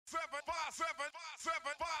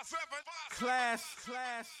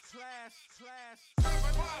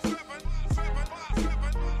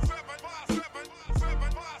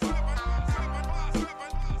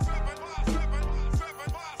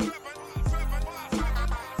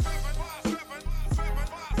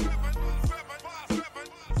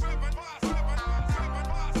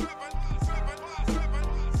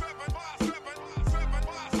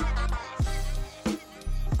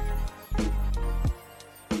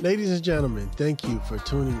Ladies and gentlemen, thank you for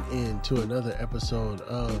tuning in to another episode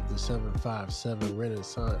of the 757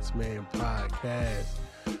 Renaissance Man podcast.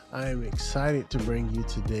 I am excited to bring you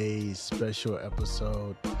today's special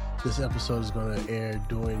episode. This episode is going to air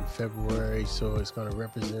during February, so it's going to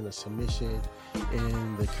represent a submission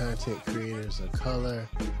in the Content Creators of Color.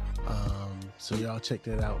 So y'all check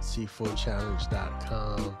that out,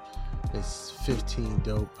 c4challenge.com. It's 15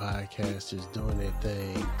 dope podcasters doing their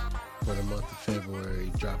thing for the month of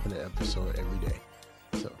February, dropping an episode every day.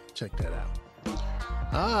 So check that out.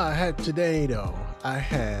 I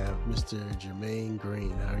have Mr. Jermaine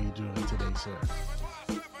Green. How are you doing today, sir?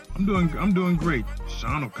 I'm doing great.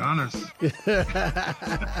 Sean O'Connor's.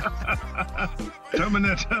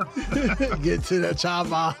 Terminator. Get to the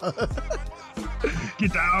chopper.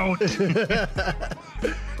 Get out.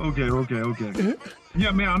 Okay.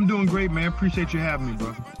 Yeah, man, I'm doing great, man. Appreciate you having me,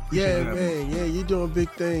 bro. Yeah, man. Yeah, you're doing big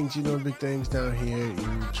things. You're doing big things down here.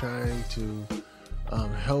 You're trying to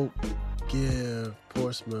help give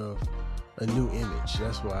Portsmouth a new image.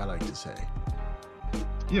 That's what I like to say.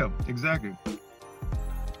 Yeah, exactly.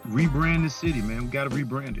 Rebrand the city, man. We got to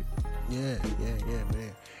rebrand it. Yeah,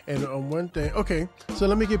 man. And on one thing, okay, so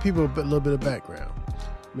let me give people a little bit of background.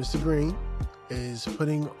 Mr. Green is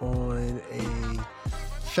putting on a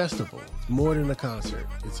festival, more than a concert.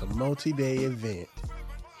 It's a multi-day event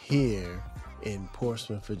here in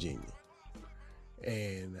Portsmouth, Virginia.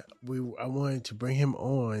 And I wanted to bring him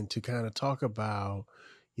on to kind of talk about,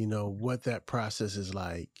 what that process is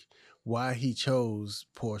like, why he chose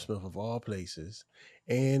Portsmouth of all places,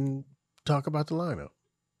 and talk about the lineup.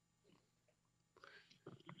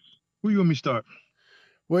 Where you want me to start?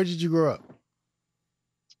 Where did you grow up?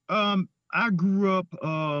 I grew up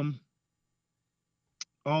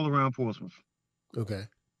all around Portsmouth. Okay.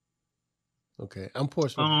 I'm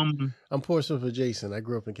Portsmouth. I'm Portsmouth adjacent. I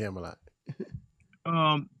grew up in Camelot.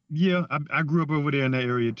 Yeah, I grew up over there in that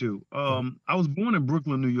area too. I was born in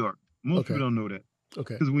Brooklyn, New York. Most people don't know that.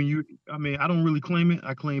 Okay. Because I don't really claim it.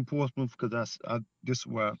 I claim Portsmouth because this is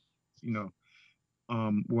where,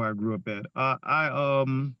 where I grew up at.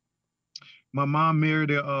 My mom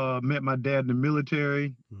met my dad in the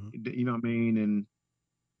military. Mm-hmm. You know what I mean? And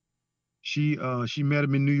she met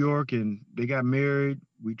him in New York, and they got married.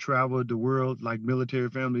 We traveled the world like military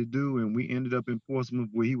families do, and we ended up in Portsmouth,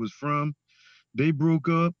 where he was from. They broke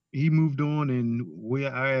up. He moved on, and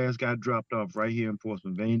our ass got dropped off right here in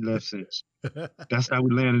Portsmouth. They ain't left since. That's how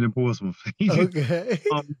we landed in Portsmouth. Okay.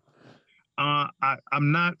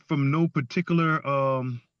 I'm not from no particular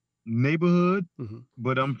neighborhood, mm-hmm.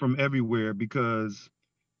 but I'm from everywhere because,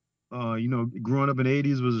 growing up in the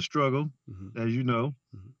 80s was a struggle, mm-hmm. as you know.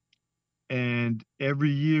 Mm-hmm. And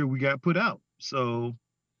every year we got put out. So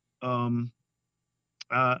when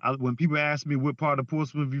people ask me what part of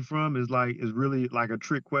Portsmouth you're from, it's really like a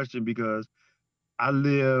trick question because I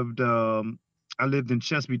lived in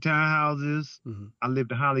Chesapeake townhouses. Mm-hmm. I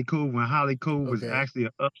lived in Holly Cove when Holly Cove was actually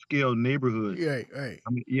an upscale neighborhood. Right.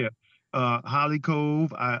 I mean, yeah. Holly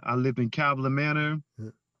Cove. I lived in Cavalier Manor,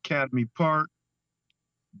 mm-hmm. Academy Park,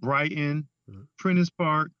 Brighton, mm-hmm. Prentice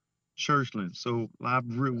Park, Churchland. So we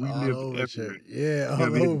lived everywhere. Yeah, all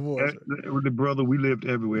over. With the brother, we lived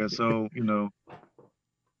everywhere. So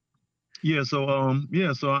yeah. So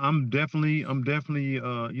I'm definitely a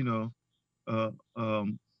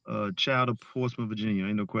child of Portsmouth, Virginia.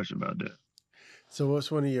 Ain't no question about that. So what's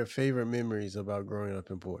one of your favorite memories about growing up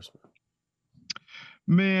in Portsmouth?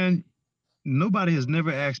 Man, nobody has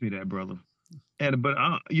never asked me that, brother. But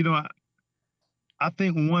I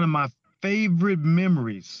think one of my favorite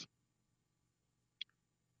memories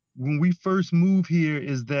when we first moved here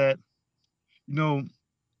is that,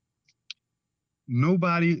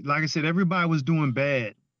 nobody, like I said, everybody was doing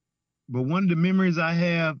bad. But one of the memories I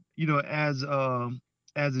have, as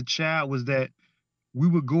a child was that we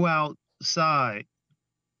would go outside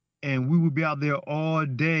and we would be out there all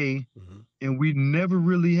day, mm-hmm. and we never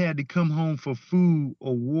really had to come home for food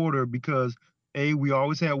or water because we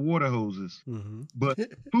always had water hoses. Mm-hmm. But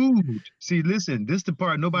food, see, listen, this is the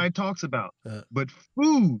part nobody talks about. But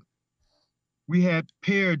food, we had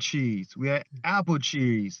pear cheese, we had apple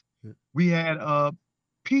cheese, we had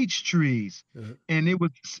peach trees, and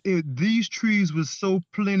these trees was so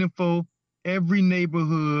plentiful every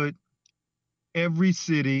neighborhood, every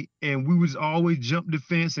city, and we was always jump the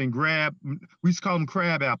fence and grab. We used to call them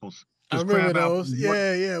crab apples I because remember crab apples, those.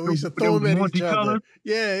 Yeah, yeah. We used to they throw was them at each other. multicolored.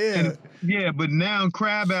 Yeah, yeah. And yeah, but now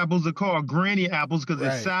crab apples are called granny apples because they're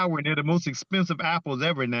Right. sour and they're the most expensive apples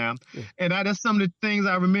ever now. Yeah. And that's some of the things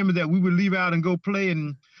I remember that we would leave out and go play,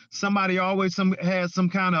 and somebody always had some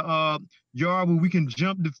kind of yard where we can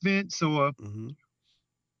jump the fence or Mhm.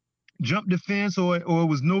 or it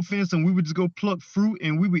was no fence, and we would just go pluck fruit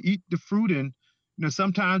and we would eat the fruit. And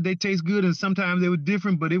sometimes they taste good and sometimes they were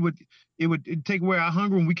different, but it'd take away our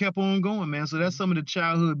hunger and we kept on going, man. So that's some of the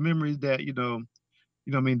childhood memories that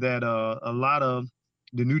what I mean, that a lot of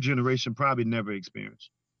the new generation probably never experienced.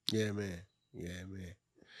 Yeah, man. Yeah, man.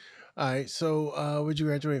 All right. So, where'd you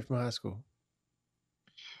graduate from high school?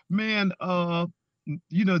 Man,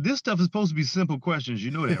 this stuff is supposed to be simple questions.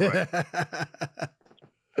 You know that,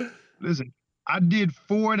 right? Listen, I did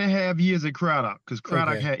 4.5 years at Craddock because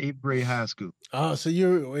Craddock Okay. had 8th grade high school. Oh, so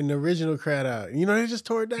you're in the original Craddock. They just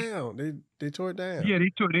tore it down. They tore it down. Yeah, they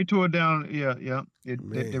tore it down. Yeah.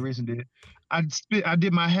 They recently did. I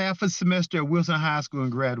did my half a semester at Wilson High School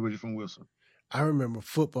and graduated from Wilson. I remember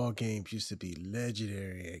football games used to be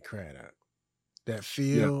legendary at Craddock. That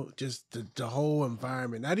field, just the whole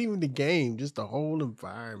environment, not even the game, just the whole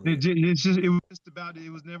environment. It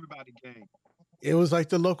was never about the game. It was like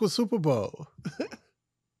the local Super Bowl.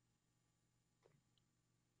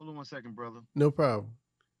 Hold on one second, brother. No problem.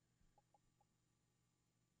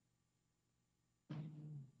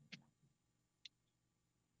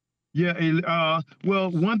 Yeah, well,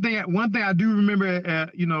 one thing I do remember, as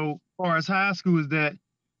far as high school is that,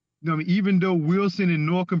 even though Wilson and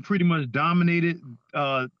Norcom pretty much dominated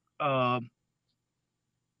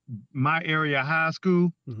my area high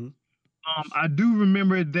school, Mm-hmm. I do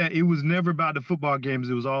remember that it was never about the football games.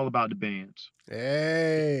 It was all about the bands.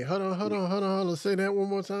 Hey, hold on. Say that one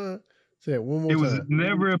more time. Say it one more time. It was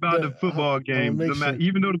never about the football games.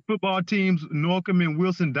 Even though the football teams, Norcom and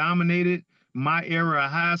Wilson, dominated my era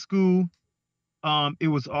of high school, it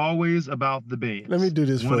was always about the bands. Let me do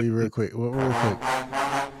this for you real quick. Real quick.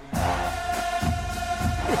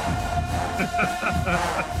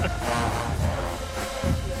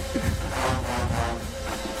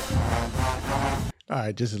 All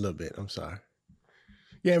right, just a little bit. I'm sorry.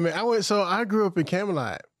 Yeah, man. I grew up in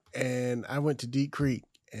Camelot, and I went to Deep Creek.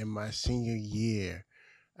 And my senior year,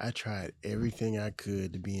 I tried everything I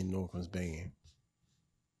could to be in Norcom's band.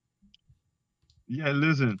 Yeah,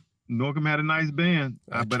 listen, Norcom had a nice band,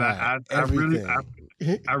 but I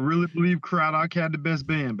really believe Craddock had the best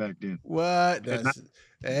band back then. What? That's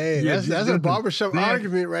a barbershop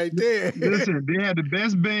argument right there. Listen, they had the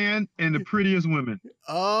best band and the prettiest women.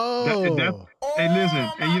 Oh. Hey, listen,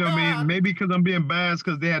 and maybe because I'm being biased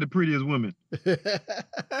because they had the prettiest women. They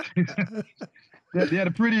had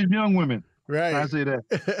the prettiest young women. Right. I say that.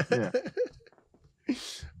 Yeah.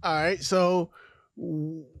 All right. So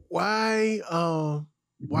why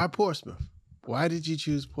Portsmouth? Why did you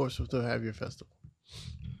choose Portsmouth to have your festival?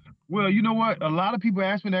 Well, you know what? A lot of people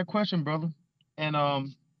ask me that question, brother. And I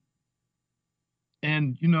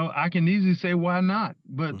can easily say why not.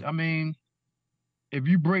 But if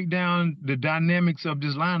you break down the dynamics of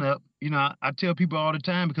this lineup, I tell people all the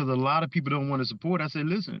time, because a lot of people don't want to support. I say,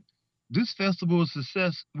 listen, this festival is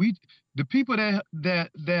success. The people that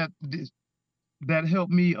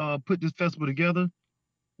helped me put this festival together,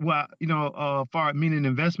 meaning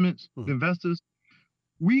investors,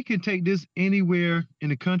 we can take this anywhere in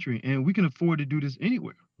the country, and we can afford to do this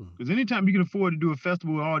anywhere. Because anytime you can afford to do a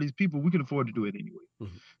festival with all these people, we can afford to do it anyway.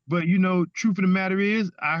 But truth of the matter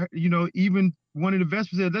is, even one of the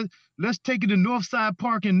investors said, let's take it to Northside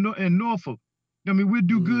Park in Norfolk. We'll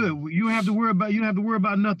do good. You don't have to worry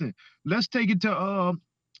about nothing. Let's take it to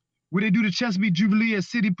where they do the Chesapeake Jubilee at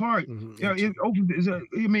City Park. It'd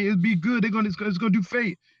be good. It's gonna do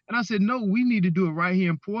fate. And I said, no, we need to do it right here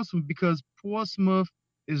in Portsmouth, because Portsmouth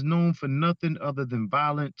is known for nothing other than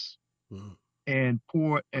violence and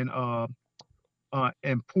poor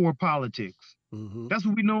politics. That's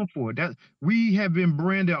what we're known for. That we have been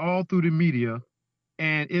branded all through the media,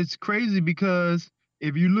 and it's crazy because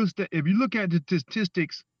if you look at the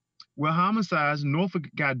statistics, well, homicides, Norfolk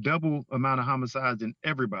got double amount of homicides than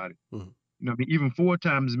everybody. Even 4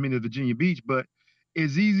 times as many as Virginia Beach. But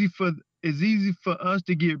it's easy for us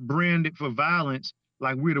to get branded for violence,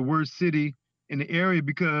 like we're the worst city in the area,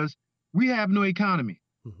 because we have no economy.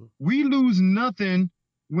 We lose nothing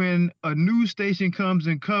when a news station comes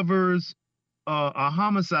and covers a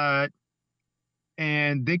homicide,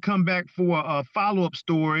 and they come back for a follow-up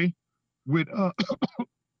story with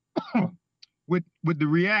with the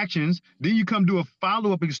reactions. Then you come do a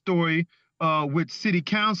follow-up story with city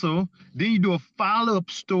council. Then you do a follow-up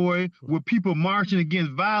story with people marching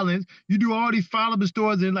against violence. You do all these follow-up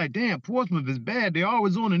stories and like, damn, Portsmouth is bad. They're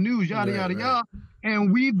always on the news, yada, yada, yada.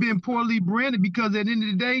 And we've been poorly branded because at the end of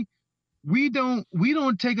the day, we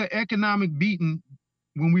don't take an economic beating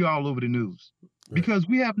when we all over the news because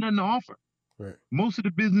we have nothing to offer. Right. Most of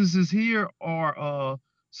the businesses here are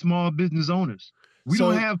small business owners. We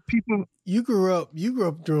don't have people. You grew up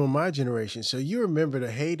during my generation, so you remember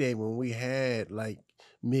the heyday when we had like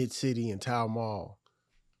Mid City and Tower Mall.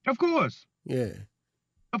 Of course. Yeah.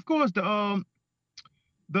 Of course. The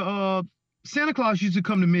Santa Claus used to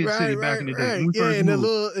come to Mid City back in the day. When we first in the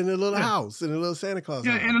moved. little house, in the little Santa Claus.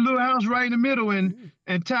 Yeah, house. in a little house right in the middle,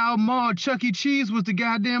 and Tower Mall, Chuck E. Cheese was the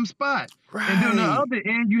goddamn spot. Right. And then on the other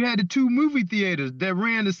end, you had the 2 movie theaters that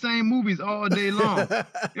ran the same movies all day long. You know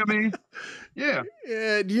what I mean? Yeah.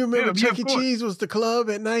 Yeah. Do you remember Chuck E. Cheese was the club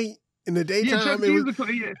at night? In the daytime,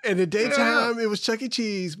 in the daytime it was Chuck E.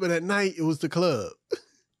 Cheese, but at night it was the club.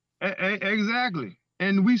 Exactly.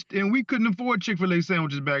 And we couldn't afford Chick-fil-A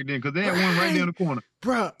sandwiches back then because they had one right there in the corner.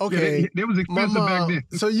 Bruh, okay. Yeah, they was expensive back then.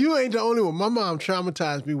 So you ain't the only one. My mom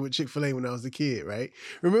traumatized me with Chick-fil-A when I was a kid, right?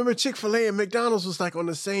 Remember Chick-fil-A and McDonald's was like on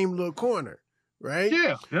the same little corner, right?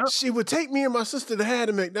 Yeah. She would take me and my sister to have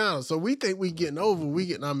the McDonald's. So we think we getting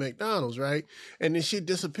our McDonald's, right? And then she'd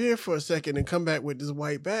disappear for a second and come back with this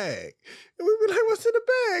white bag. And we'd be like, what's in the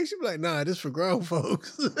bag? She'd be like, nah, this for grown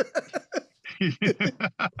folks.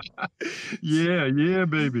 Yeah,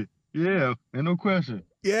 baby. Yeah, ain't no question.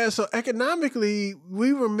 Yeah, so economically,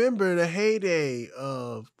 we remember the heyday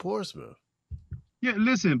of Portsmouth. Yeah,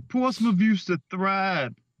 listen, Portsmouth used to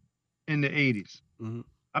thrive in the 80s. Mm-hmm.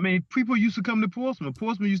 I mean, people used to come to Portsmouth.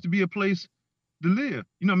 Portsmouth used to be a place to live.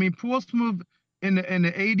 You know what I mean? Portsmouth in the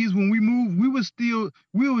 80s, when we moved,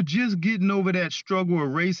 we were just getting over that struggle of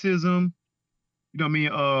racism. You know what I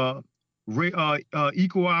mean?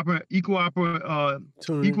 Equal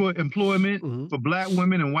employment for Black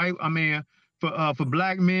women and for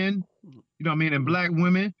Black men, you know what I mean, and Black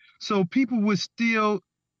women. So people were still,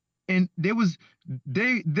 and they was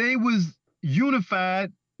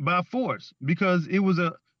unified by force because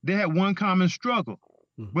they had one common struggle.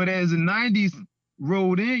 But as the 90s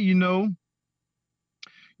rolled in, you know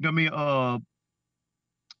what I mean,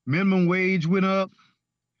 minimum wage went up.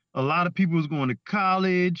 A lot of people was going to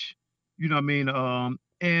college. You know what I mean?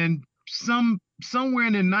 And somewhere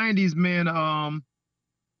in the 90s, man, you know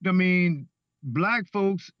what I mean, Black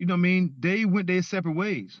folks, you know what I mean, they went their separate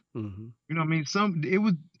ways. Mm-hmm. You know what I mean? It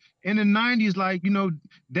was in the 90s, like, you know,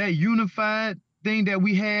 that unified thing that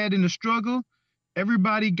we had in the struggle,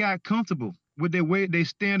 everybody got comfortable with their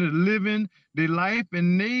standard of living, their life,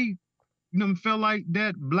 and they, you know, felt like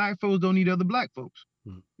that Black folks don't need other Black folks.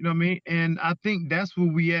 Mm-hmm. You know what I mean? And I think that's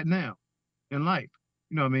where we at now in life.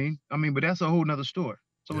 You know what I mean? But that's a whole nother story.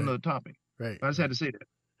 It's a whole nother topic. Right. I just had to say that.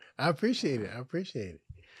 I appreciate it.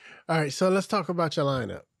 All right, so let's talk about your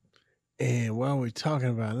lineup. And while we're talking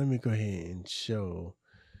about it, let me go ahead and show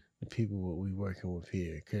the people what we're working with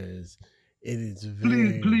here, because it is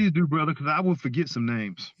very... Please do, brother, because I will forget some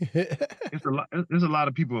names. There's a lot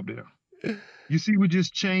of people up there. You see, we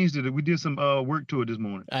just changed it. We did some work to it this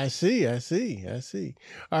morning. I see. All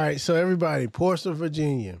right, so everybody, Portsmouth,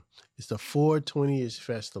 Virginia. It's the 420-ish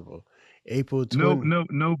festival, April 20.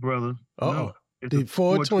 No, brother. No. The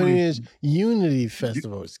 420-ish Unity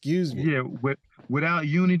Festival, excuse me. Yeah, without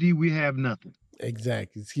unity, we have nothing.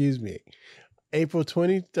 Exactly, excuse me. April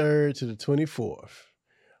 23rd to the 24th.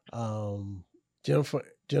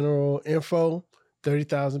 General info,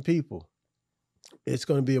 30,000 people. It's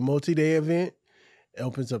going to be a multi-day event. It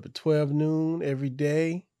opens up at 12 noon every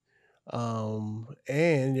day.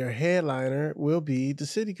 And your headliner will be the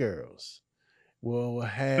City Girls. We'll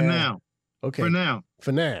have... For now. Okay.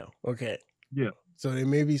 For now. Okay. Yeah. So there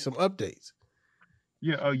may be some updates.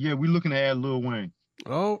 Yeah. We're looking to add Lil Wayne.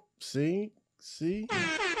 Oh, see? You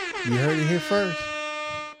heard it here first.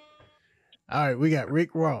 All right, we got Rick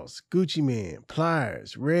Ross, Gucci Man,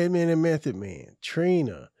 Pliers, Redman and Method Man,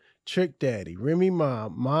 Trina, Trick Daddy, Remy Ma,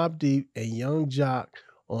 Mobb Deep, and Young Jock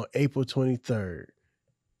on April 23rd.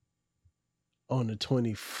 On the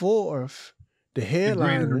 24th, the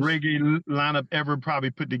headliners... The greatest reggae lineup ever probably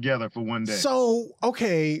put together for one day. So,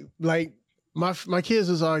 okay, like, my kids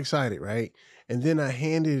was all excited, right? And then I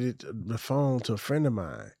handed the phone to a friend of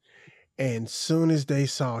mine. And soon as they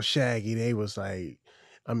saw Shaggy, they was like,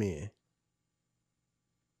 I'm in.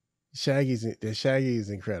 Shaggy is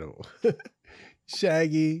incredible.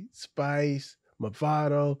 Shaggy, Spice,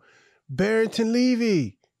 Mavado, Barrington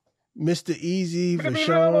Levy, Mr. Easy,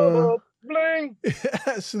 Vashon, Bling,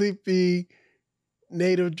 Sleepy,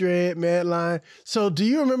 Native Dread, Mad Lion. So do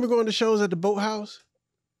you remember going to shows at the Boathouse?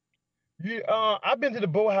 Yeah, I've been to the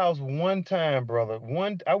Boathouse one time, brother.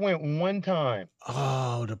 I went one time.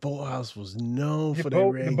 Oh, the Boathouse was known The for their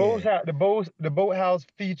boat, the reggae. boathouse, the boathouse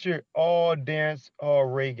featured all dance, all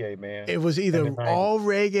reggae, man. It was In either the 90s. all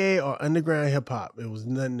reggae or underground hip hop. It was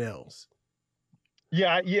nothing else.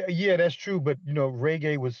 Yeah, that's true. But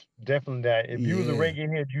reggae was definitely that. If you was a Yeah.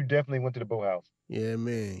 reggae head, you definitely went to the Boathouse. Yeah,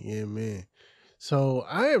 man. Yeah, man. So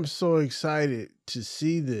I am so excited to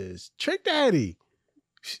see this. Trick Daddy.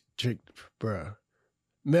 Trick, bruh.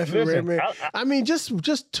 Method Listen, Redman. I mean,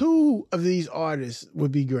 just two of these artists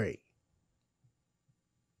would be great.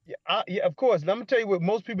 Yeah, of course. Let me tell you what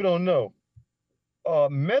most people don't know.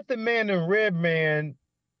 Method Man and Redman,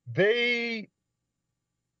 they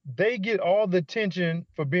get all the attention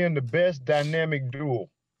for being the best dynamic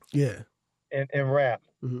duo. Yeah. In rap.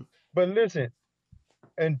 Mm-hmm. But listen,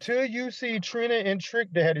 until you see Trina and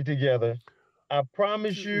Trick Daddy together, I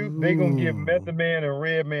promise you they're gonna give Method Man and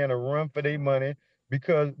Redman a run for their money,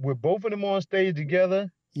 because with both of them on stage together,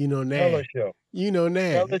 hella show.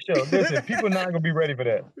 Hella show. Listen, people not gonna be ready for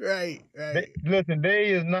that. Right.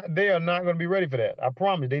 They are not gonna be ready for that. I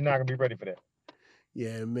promise they're not gonna be ready for that.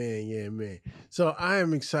 Yeah, man. So I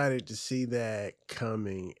am excited to see that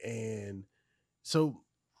coming. And so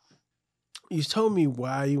you told me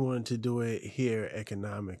why you wanted to do it here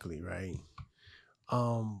economically, right?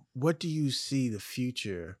 What do you see the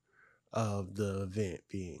future of the event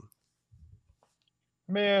being?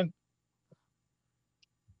 Man.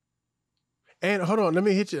 And hold on, let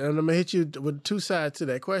me hit you. I'm gonna hit you with two sides to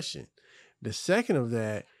that question. The second of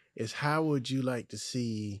that is, how would you like to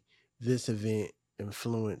see this event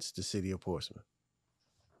influence the city of Portsmouth?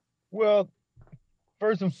 Well,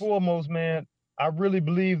 first and foremost, man, I really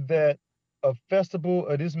believe that a festival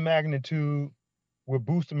of this magnitude will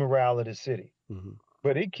boost the morale of the city. Mm-hmm.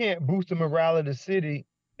 But it can't boost the morale of the city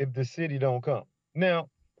if the city don't come. Now,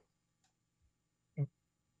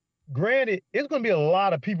 granted, it's going to be a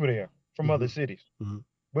lot of people there from Mm-hmm. other cities. Mm-hmm.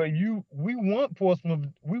 But we want Portsmouth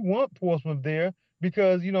there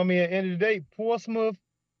because, at the end of the day, Portsmouth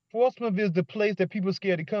is the place that people are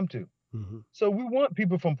scared to come to. Mm-hmm. So we want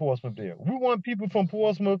people from Portsmouth there. We want people from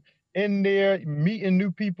Portsmouth in there meeting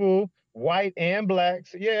new people, white and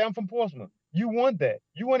blacks. Yeah, I'm from Portsmouth. You want that.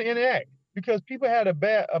 You want to interact, because people had a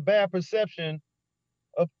bad perception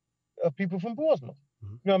of people from Portsmouth.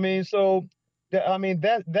 Mm-hmm. You know what I mean? So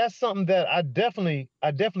that's something that I definitely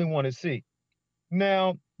want to see.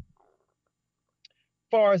 Now,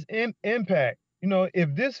 far as impact,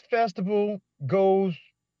 if this festival goes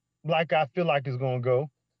like I feel like it's going to go,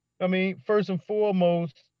 first and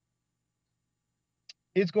foremost,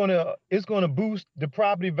 it's going to boost the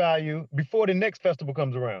property value before the next festival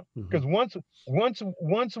comes around. Because once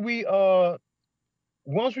we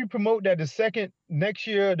promote that the second next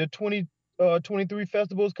year, the 2023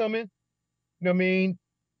 festival is coming,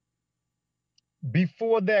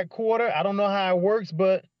 before that quarter, I don't know how it works,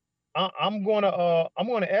 but I'm going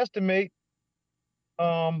to estimate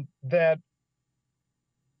that,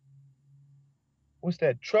 what's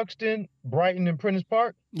that, Truxton, Brighton, and Prentice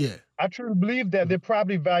Park? Yeah. I truly believe that their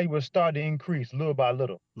property value will start to increase little by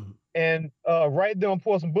little. Mm-hmm. And right there on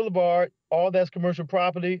Portsmouth Boulevard, all that's commercial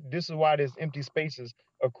property. This is why there's empty spaces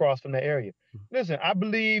across from the area. Mm-hmm. Listen, I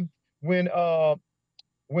believe when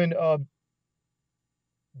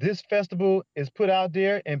this festival is put out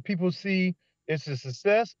there and people see it's a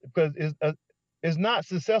success, because it's not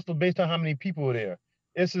successful based on how many people are there.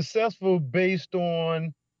 It's successful based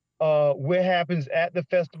on what happens at the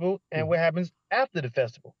festival and what happens after the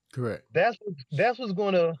festival. Correct. That's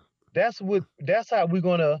how we're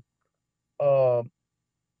gonna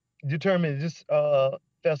determine this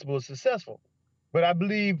festival is successful. But I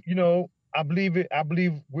believe we're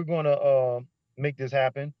gonna make this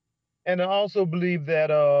happen. And I also believe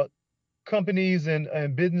that companies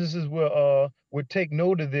and businesses would take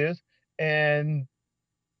note of this, and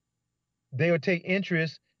they would take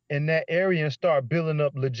interest in that area and start building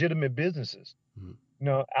up legitimate businesses.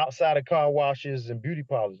 Mm-hmm. Outside of car washes and beauty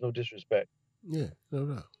parlors. No disrespect. Yeah, no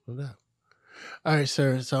doubt. All right,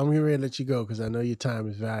 sir. So I'm getting ready to let you go because I know your time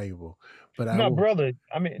is valuable. But brother.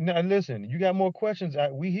 Listen. You got more questions?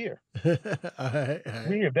 We here. All right.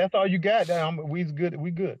 We here. If that's all you got, we good. We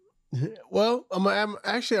good. Well, I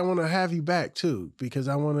want to have you back too, because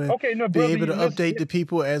I want to be able to update the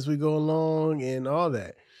people as we go along and all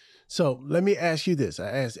that. So let me ask you this. I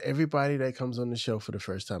ask everybody that comes on the show for the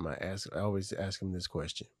first time, I always ask them this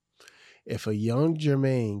question. If a young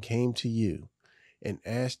Jermaine came to you and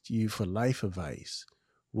asked you for life advice,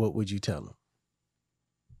 what would you tell him?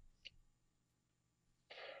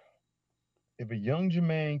 if a young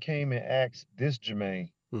Jermaine came and asked this Jermaine,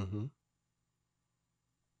 Mm-hmm.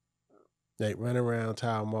 Like run around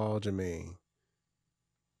Tower Mall, Jermaine.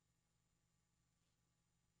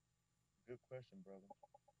 good question, brother.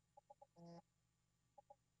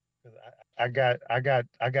 'Cause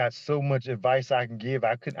I got so much advice I can give.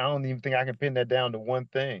 I don't even think I can pin that down to one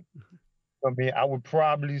thing. I mean, I would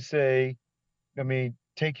probably say,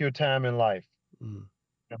 take your time in life. Mm-hmm.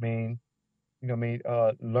 I mean,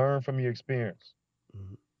 learn from your experience.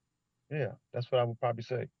 Mm-hmm. Yeah, that's what I would probably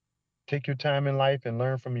say. Take your time in life and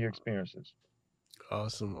learn from your experiences.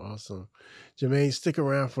 Awesome. Jermaine, stick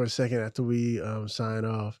around for a second after we sign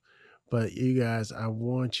off. But you guys, I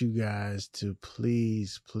want you guys to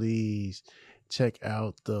please check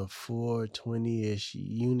out the 420-ish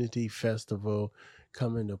Unity Festival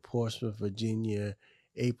coming to Portsmouth, Virginia,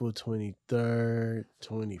 April 23rd,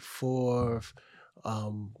 24th.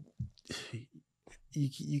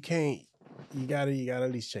 You can't, you gotta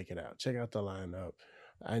at least check it out. Check out the lineup.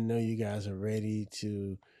 I know you guys are ready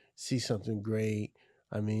to see something great.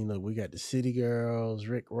 I mean, look, we got the City Girls,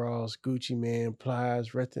 Rick Ross, Gucci Man,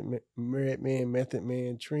 Plies, Redman, Method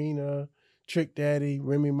Man, Trina, Trick Daddy,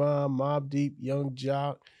 Remy Ma, Mobb Deep, Young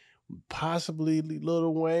Jock, possibly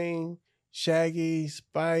Lil Wayne, Shaggy,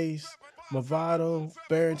 Spice, Mavado,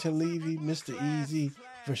 Barrington Levy, Mr. Easy,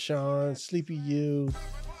 Vashawn, Sleepy You,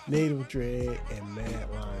 Native Dread, and Mad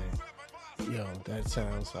Lion. Yo, that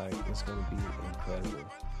sounds like it's going to be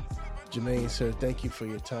incredible. Jermaine, sir, thank you for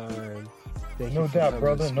your time. Thank No you for doubt, coming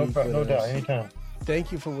brother. to No speak with doubt. us. Anytime.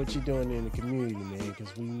 Thank you for what you're doing in the community, man,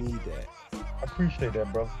 because we need that. I appreciate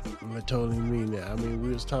that, brother. I totally mean that. I mean, we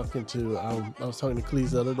was talking to, I was talking to Cleese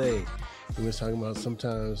the other day. We was talking about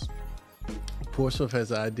sometimes Portsmouth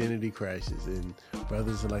has identity crisis, and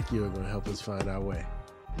brothers like you are going to help us find our way.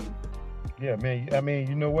 Yeah, man. I mean,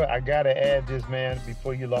 you know what? I got to add this, man,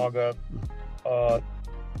 before you log up.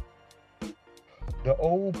 The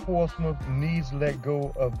old Portsmouth needs to let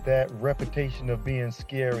go of that reputation of being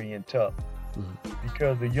scary and tough. Mm-hmm.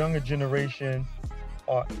 Because the younger generation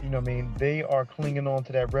are, they are clinging on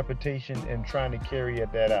to that reputation and trying to carry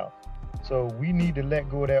that out. So we need to let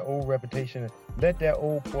go of that old reputation and let that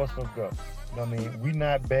old Portsmouth go. We're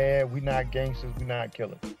not bad, we're not gangsters, we're not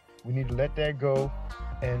killers. We need to let that go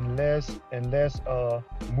and let's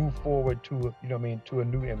move forward to to a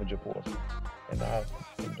new image of Portsmouth. And I've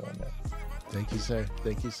been doing that. Thank you, sir.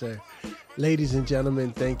 Thank you, sir. Ladies and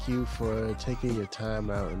gentlemen, thank you for taking your time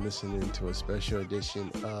out and listening to a special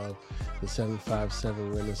edition of the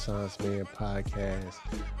 757 Renaissance Man podcast.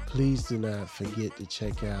 Please do not forget to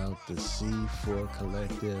check out the C4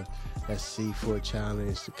 Collective, that's C4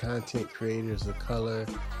 Challenge, the content creators of color.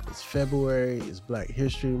 It's February, it's Black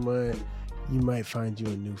History Month. You might find you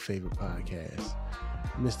a new favorite podcast.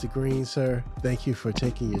 Mr. Green, sir, thank you for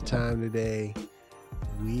taking your time today.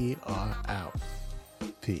 We are out.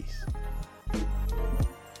 Peace.